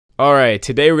Alright,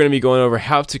 today we're going to be going over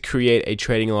how to create a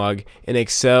trading log in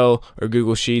Excel or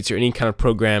Google Sheets or any kind of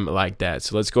program like that.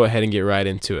 So let's go ahead and get right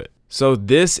into it. So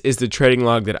this is the trading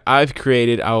log that I've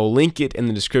created. I will link it in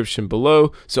the description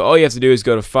below. So all you have to do is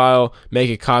go to File, make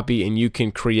a copy, and you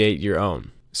can create your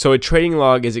own. So a trading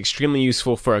log is extremely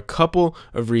useful for a couple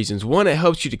of reasons. One, it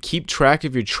helps you to keep track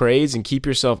of your trades and keep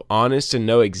yourself honest and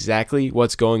know exactly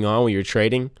what's going on when you're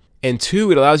trading. And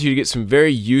two, it allows you to get some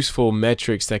very useful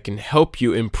metrics that can help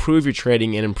you improve your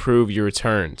trading and improve your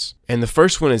returns. And the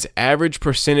first one is average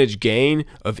percentage gain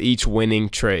of each winning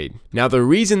trade. Now the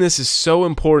reason this is so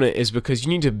important is because you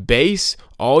need to base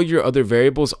all your other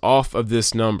variables off of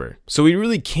this number. So we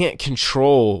really can't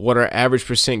control what our average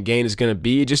percent gain is going to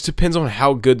be. It just depends on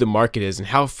how good the market is and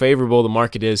how favorable the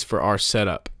market is for our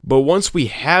setup. But once we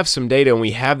have some data and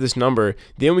we have this number,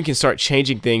 then we can start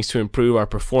changing things to improve our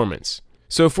performance.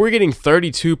 So if we're getting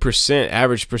 32%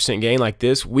 average percent gain like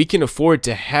this, we can afford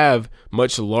to have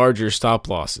much larger stop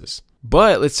losses.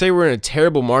 But let's say we're in a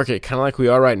terrible market, kind of like we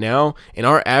are right now, and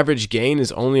our average gain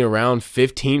is only around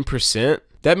 15%.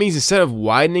 That means instead of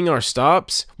widening our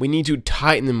stops, we need to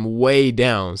tighten them way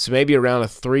down. So maybe around a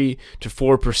 3 to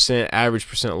 4% average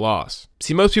percent loss.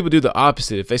 See, most people do the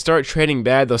opposite. If they start trading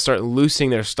bad, they'll start loosening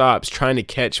their stops, trying to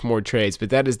catch more trades. But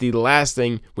that is the last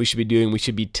thing we should be doing. We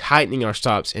should be tightening our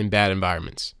stops in bad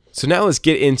environments. So now let's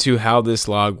get into how this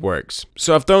log works.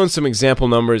 So I've thrown some example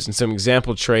numbers and some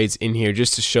example trades in here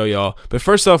just to show y'all. But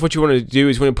first off, what you want to do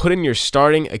is you want to put in your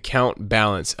starting account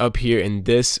balance up here in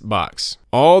this box.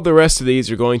 All the rest of these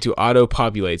are going to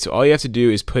auto-populate. So all you have to do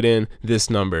is put in this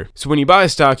number. So when you buy a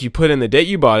stock, you put in the date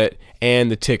you bought it and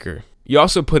the ticker. You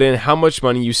also put in how much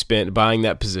money you spent buying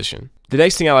that position. The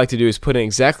next thing I like to do is put in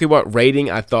exactly what rating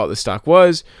I thought the stock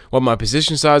was, what my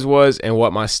position size was, and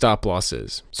what my stop loss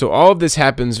is. So all of this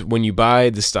happens when you buy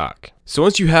the stock. So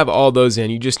once you have all those in,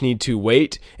 you just need to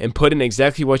wait and put in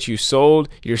exactly what you sold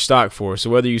your stock for. So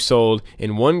whether you sold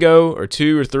in one go or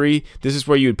two or three, this is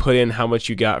where you would put in how much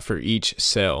you got for each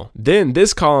sale. Then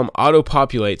this column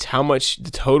auto-populates how much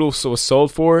the total was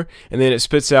sold for, and then it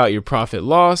spits out your profit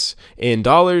loss in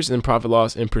dollars and profit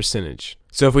loss in percentage.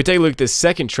 So if we take a look at this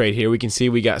second trade here, we can see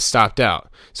we got stopped out.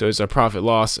 So it's our profit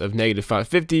loss of negative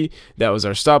 550. That was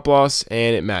our stop loss,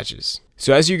 and it matches.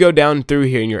 So as you go down through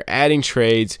here and you're adding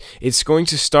trades, it's going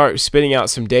to start spitting out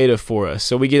some data for us.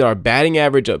 So we get our batting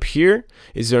average up here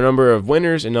is the number of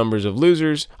winners and numbers of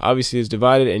losers. Obviously it's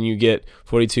divided and you get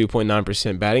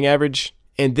 42.9% batting average.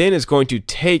 And then it's going to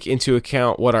take into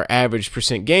account what our average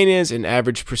percent gain is and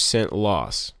average percent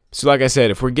loss. So like I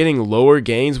said, if we're getting lower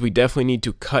gains, we definitely need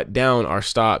to cut down our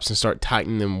stops and start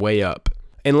tightening them way up.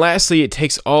 And lastly, it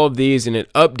takes all of these and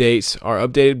it updates our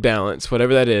updated balance,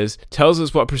 whatever that is, tells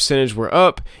us what percentage we're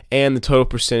up and the total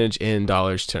percentage in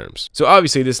dollars terms. So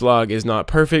obviously this log is not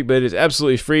perfect, but it is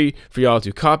absolutely free for y'all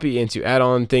to copy and to add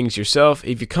on things yourself.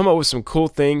 If you come up with some cool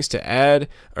things to add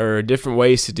or different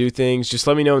ways to do things, just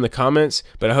let me know in the comments.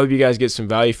 But I hope you guys get some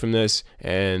value from this,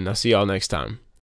 and I'll see y'all next time.